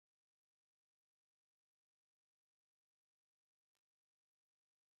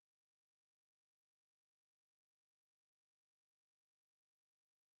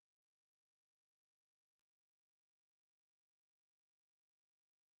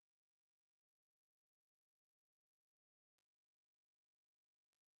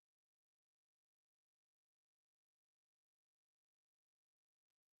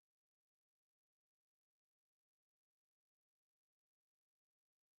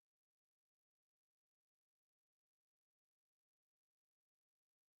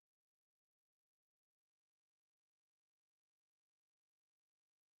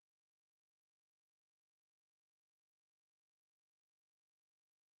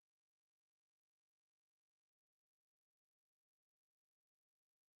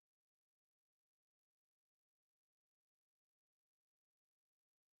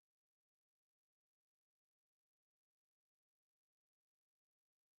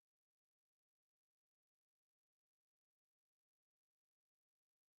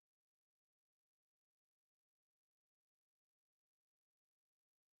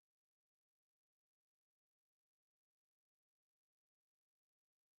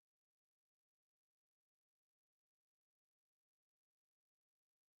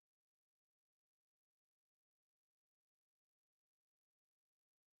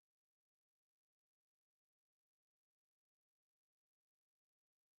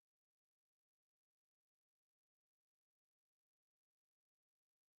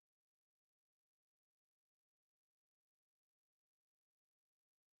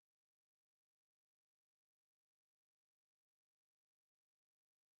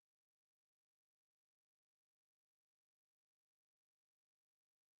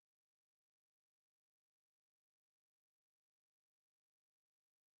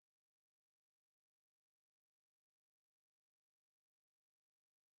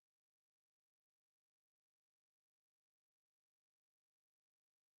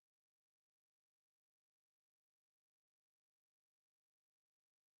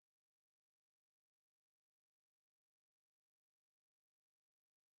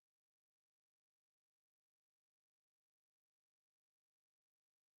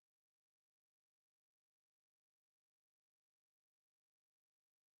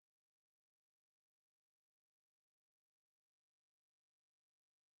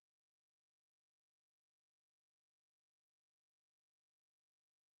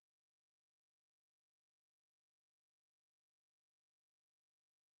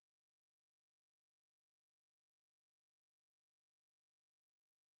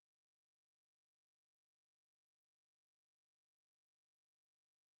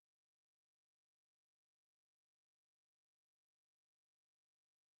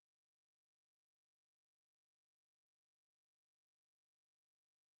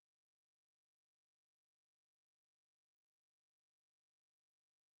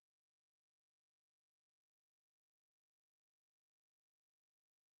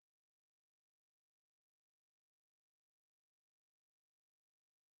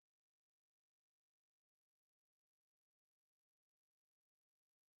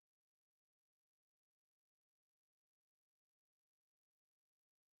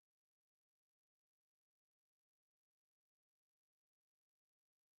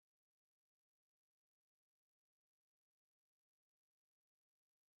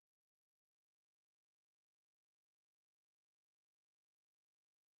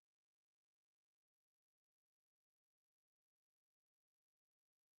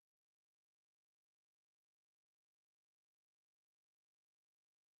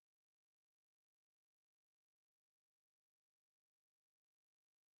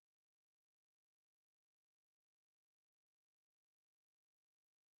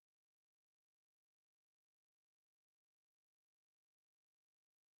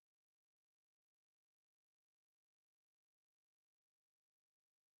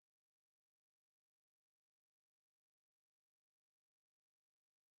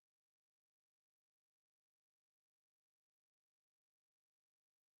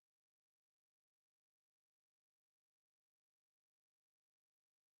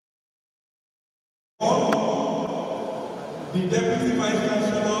The Deputy Vice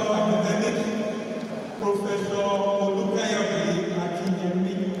Chancellor Academics, Professor Olukayode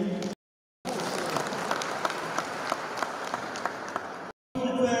Akinyemi.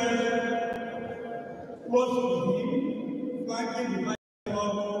 Close to him, flanking the Vice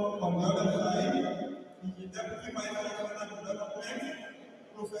Chancellor on the other side, is the Deputy Vice Chancellor of Development,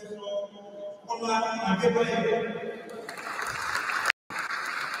 Professor Folami.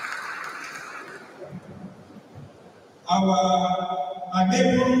 Our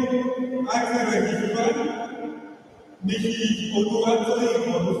Adisa acting registrar, Mrs.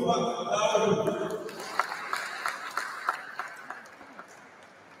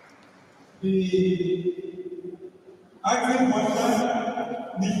 The acting worker,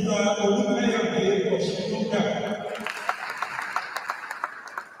 Mr. Olukayode.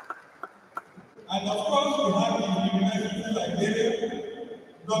 And of course, we have the University Librarian,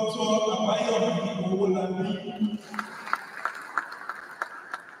 Dr. Abeokuta.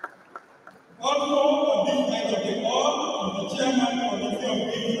 Also, on this side of the hall, the chairman of the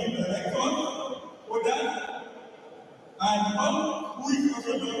Committee of Directors, Ogun, and who is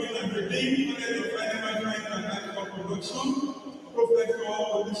also serving as the Dean of Management and National Production, Professor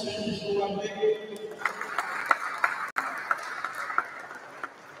Funaab.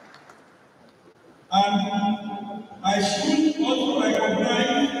 And I should also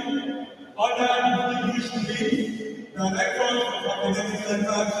recognize other distinguished leads, directors of academic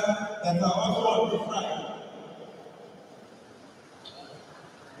centers that are also on the side.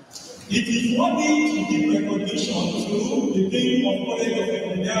 It is worthy to give recognition to the Dean of College of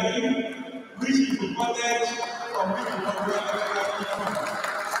Engineering, which is the college from which the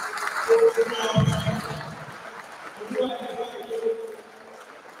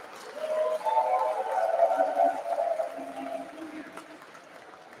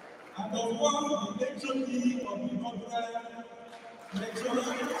and of course, the lecture team of the inaugural lecturer,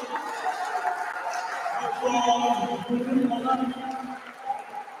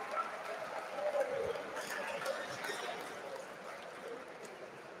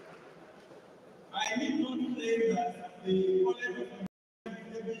 I need not say that the College of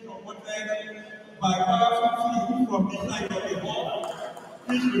Engineering is supported by powerful teams from this side of the hall,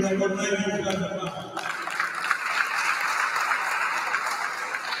 which we recognize this as a fact.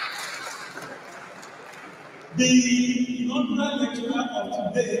 The inaugural lecturer of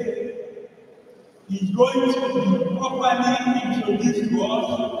today is going to be properly introduced to us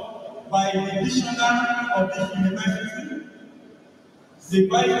by the visionary of this university, the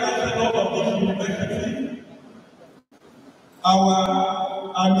Vice Chancellor of this university, our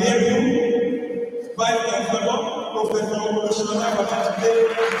Engr Vice Chancellor, Professor Funaab.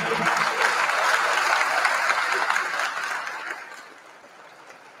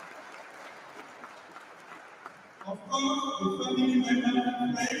 Of course, the family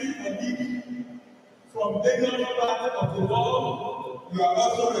members, friends, colleagues from various parts of the world, you are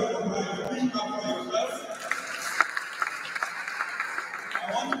also recognized. Please clap for yourself. I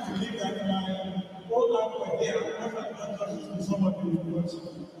want you to believe that my whole life was here, because I've done justice to some of you words.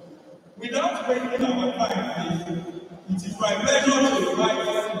 Without wasting our time, it is my pleasure to invite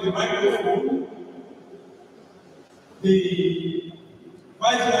the microphone the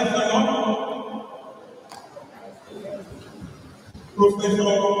Vice Chancellor, Professor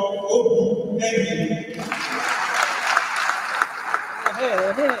Ogun, Engr.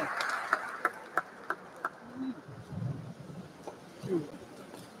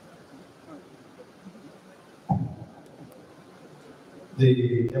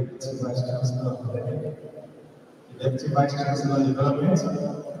 The Deputy Vice Chancellor of Academic, the Deputy Vice Chancellor of Development,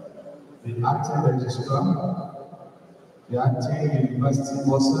 the Acting Registrar, the Acting University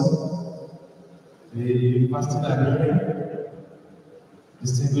Board, the University Librarian,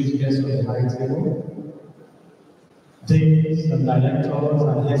 distinguished guests of the high table, deans and directors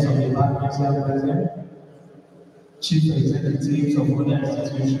and heads of departments here present, chief executives of other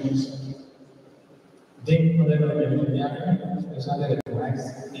institutions, Dean College of Engineering, especially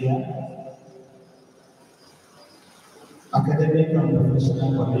recognized here, academic and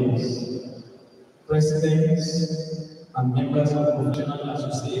professional colleagues, presidents and members of professional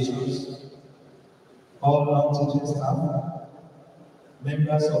associations, all non-teaching staff,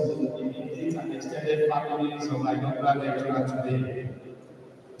 members of the immediate and extended families of my inaugural lecturer today,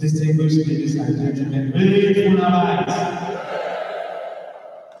 distinguished ladies and gentlemen, big Funaab.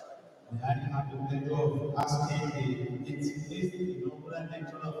 I have the pleasure of asking the 88th inaugural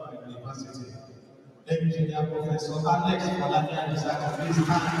lecturer of our university, Engineer Professor Folami Adisa, to please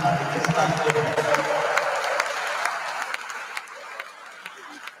stand by the next time.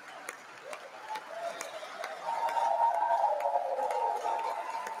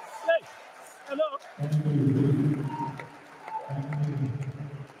 Thank you.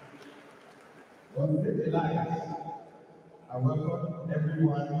 Great delight. I welcome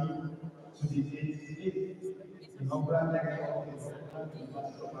everyone to the 88th inaugural lecture of the Central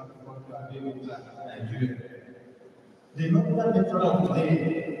University of Agriculture, Abeokuta, Nigeria. The inaugural lecturer of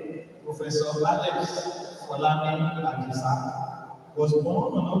today, Professor Folami Adisa, was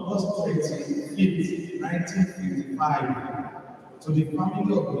born on August 25th, 1955, to the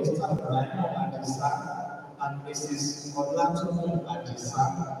family of Mr. Folami Adisa and Mrs. Olatomo Adisa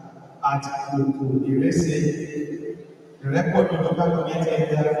at Ogun, the record of local government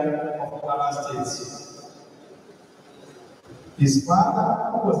area of Kwara State. His father,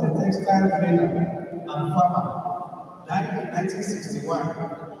 who was a textile trader and farmer, died in 1961.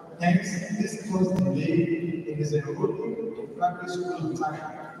 Hence, this caused delay in his enrolling in primary school in time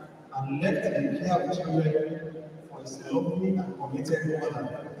and left the care of children for his lovely and committed mother,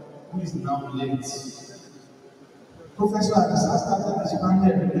 who is now late. Professor Adisa started his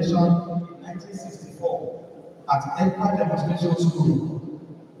primary education in 1964 at Engr Demonstration School,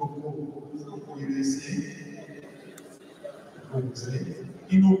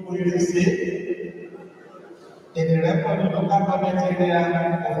 Inaugural, in the record local government area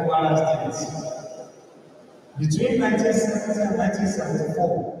of Kwara State. Between 1970 and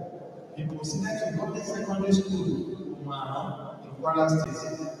 1974, he proceeded to public secondary school in Kwara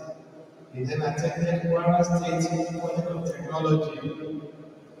State. He then attended Kwara State College of Technology,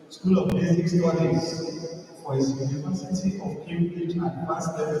 School of Basic Studies, for his University of Cambridge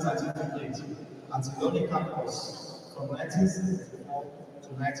Advanced Level Certificate at Folami campus from 1974 to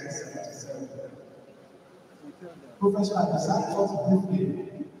 1977. Professor Adisa taught briefly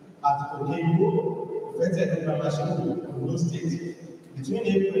at Ogun, Vetted Grammar School, Ogun State, between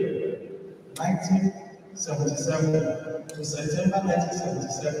April 1977 to September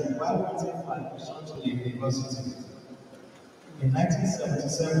 1977 while waiting for admission to the university. In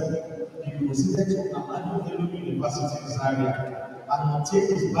 1977, he proceeded to Abeokuta University, Zaria, and obtained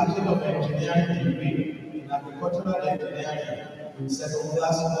his Bachelor of Engineering degree in Agricultural Engineering with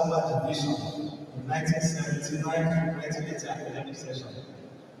second-class upper division in 1979-1980 academic session.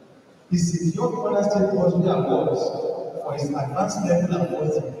 He secured Kwara State Bursary Awards for his advanced level and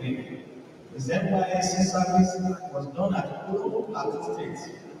post degree. His NYSC service was done at Ogun State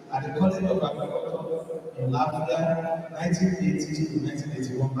at the College of Agriculture in Latvia, 1980 to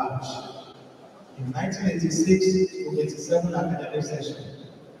 1981 batch. In 1986 to 87 academic session,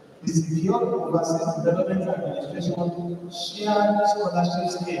 he secured Overseas Development Administration Shared Scholarship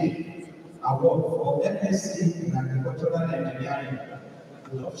Scheme Award for MSc in Agricultural Engineering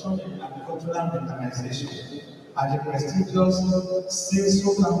with option in Agricultural Mechanization at the prestigious CISO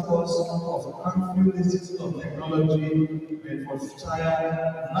campus of Cranfield Institute of Technology,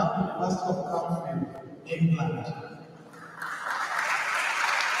 Bedfordshire, now University of Cranfield, England.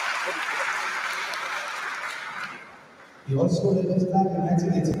 He also registered in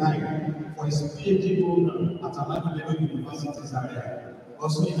 1989 for his PhD program at Abeokuta University, Zaria,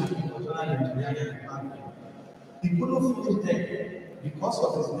 also in Agricultural Engineering Department. He couldn't finish there because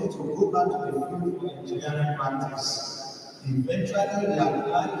of his need to go back to the field of engineering practice. He eventually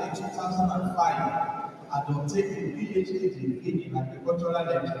reapplied in 2005 and obtained a PhD degree in agricultural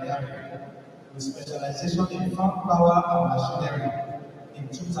engineering with specialization in farm power and machinery in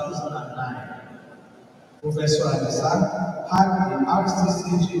 2009. Professor Adisa had the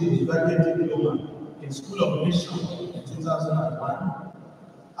RCCG postgraduate diploma in School of Mission in 2001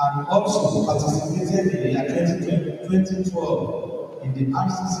 and also participated in the year 2012 in the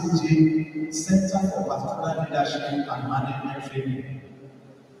RCCG Center for Pastoral Leadership and Management Training.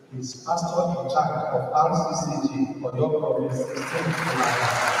 He is pastor in charge of RCCG for your province 16 July.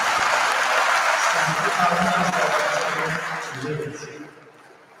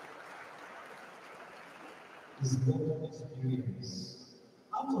 His work experience.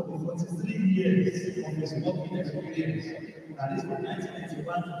 Out of the 43 years of his working experience, that is from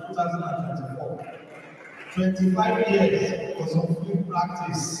 1981 to 2024, 25 years was of field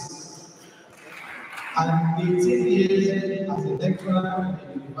practice, and 18 years as a lecturer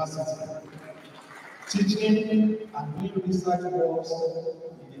in the university, teaching and doing research works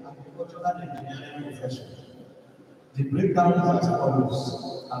in the agricultural engineering profession. The breakdown is as follows,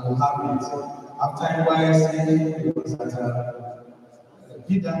 and we'll have it. After NYSC, it was at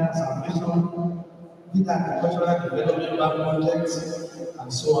Bida Salvation, Bida Agricultural Development Bank Project, and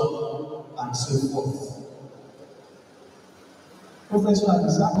so on and so forth. Professor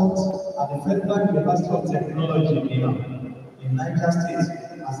Adisa taught at the Federal University of Technology in Niger State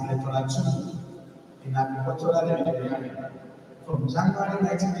as lecturer 2 in agricultural engineering. from January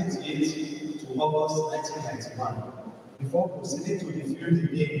 1988 to August 1991, before proceeding to the field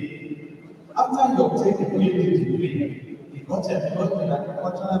again. After he obtained a PhD degree, he got employed in the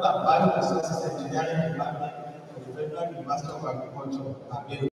Agricultural and Bioresources Engineering Department of the Federal University of Agriculture,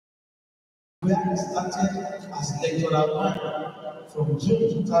 Abeokuta, where he started as lecturer 1 from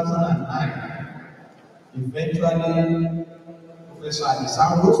June 2009. Eventually, Professor Adisa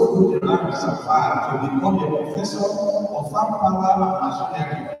rose through the ranks of fire to become a professor of farm power and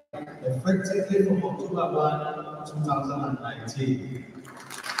machinery, effectively from October 1, 2019.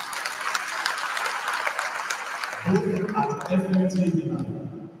 Both at FUT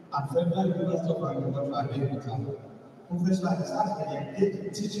and Federal University of Agriculture, Abeokuta, Professor Adisa has been engaged in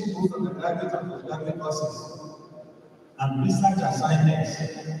teaching both undergraduate and postgraduate courses and research assignments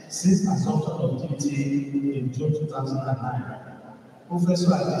since assumption of duty in June 2009. Professor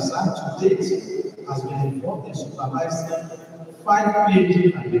Adisa to date has been involved in supervising 5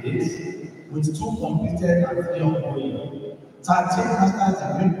 PhD candidates with 2 completed and 3 ongoing, 13 master's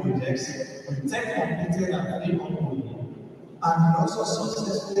degree projects with 10 completed and 3 ongoing, and he also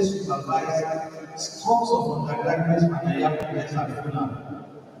successfully supervised scores of undergraduate final year projects at Funaab.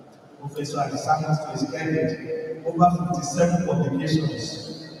 Professor Adisa has to his credit over 57 publications,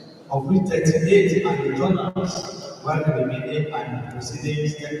 of which 38 are in journals, while the remaining are in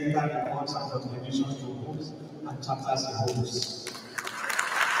proceedings, technical reports, and contributions to books and chapters in books.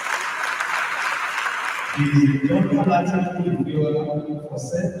 He is the general article reviewer for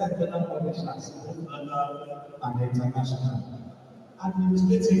several journal publishers, both local and international.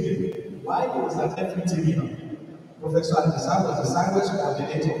 Administratively, while he was at FUT, Professor Adisa was the science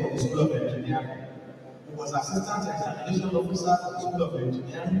coordinator for the School of Engineering. He was assistant examination officer for the School of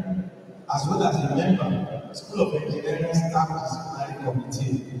Engineering, as well as a member of the School of Engineering Staff Disciplinary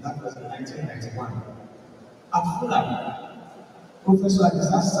Committee. That was in 1991. At Funaab, Professor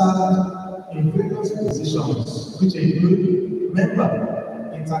Adisa served in various positions, which include member,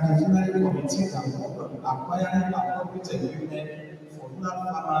 interdisciplinary committees and acquiring appropriate equipment for rural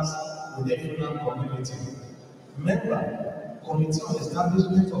farmers within the rural community. Member, Committee on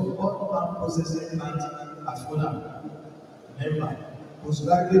Establishment of All Farm Processing Plants at Funaab. Member,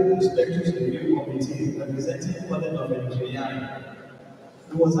 Postgraduate Prospectus Review Committee representing College of Engineering.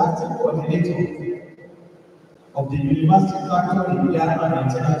 He was acting coordinator of the University Factory Repair and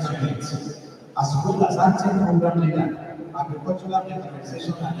Maintenance Unit, as well as acting program leader, Agricultural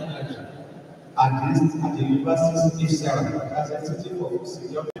Mechanization and Energy, at the University's IFSERA, as Institute of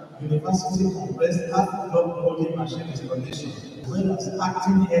Security. University compressed half-block molding machine installation, as well as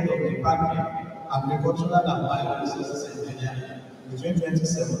acting head of the department, Agricultural and Bioresources Engineering, between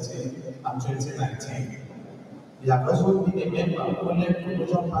 2017 and 2019. He has also been a member of the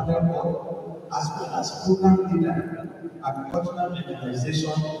Promotion Panel Board, as well as program leader, Agricultural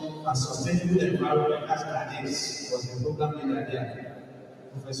Mechanization and Sustainable Environment as Cadets was the program leader there.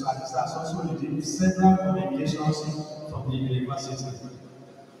 Professor Adisa has also received several commendations from the university.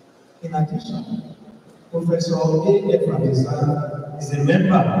 In addition, Professor Adisa is a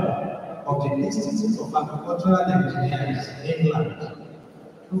member of the Institute of Agricultural Engineers, England.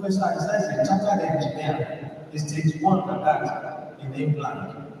 Professor Adisa is a chartered engineer, stage 1 cadet in England,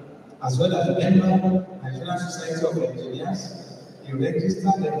 as well as a member of the Nigerian Society of Engineers, a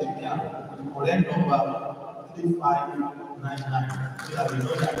registered engineer with current number 3599. So that we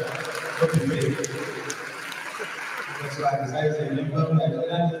know that not to fail. Professor Adisa is a member of the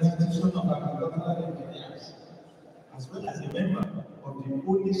Nigerian Institution of Agricultural Engineers, as well as a member of the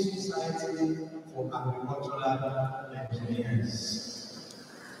Polish Society for Agricultural Engineers.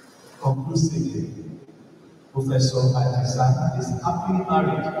 Conclusively, Professor Adisa is happily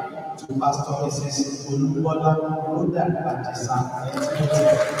married to Pastor Mrs. Rhoda Adisa,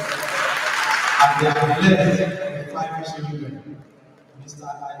 and they are blessed with 5 children: Mr.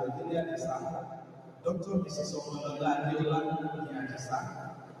 Ayodele Adisa, Dr. Mrs. Omolola Adeola Adisa,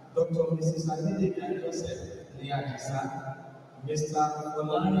 Dr. Mrs. Adide Joseph Adisa, Mr.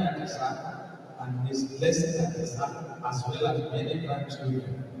 Folami Adisa, and Ms. Blessed Adisa, as well as many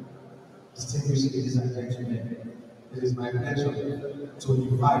grandchildren. Distinguished ladies and gentlemen, it is my pleasure to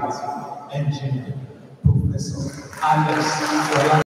invite Engineer Professor Alex Folami.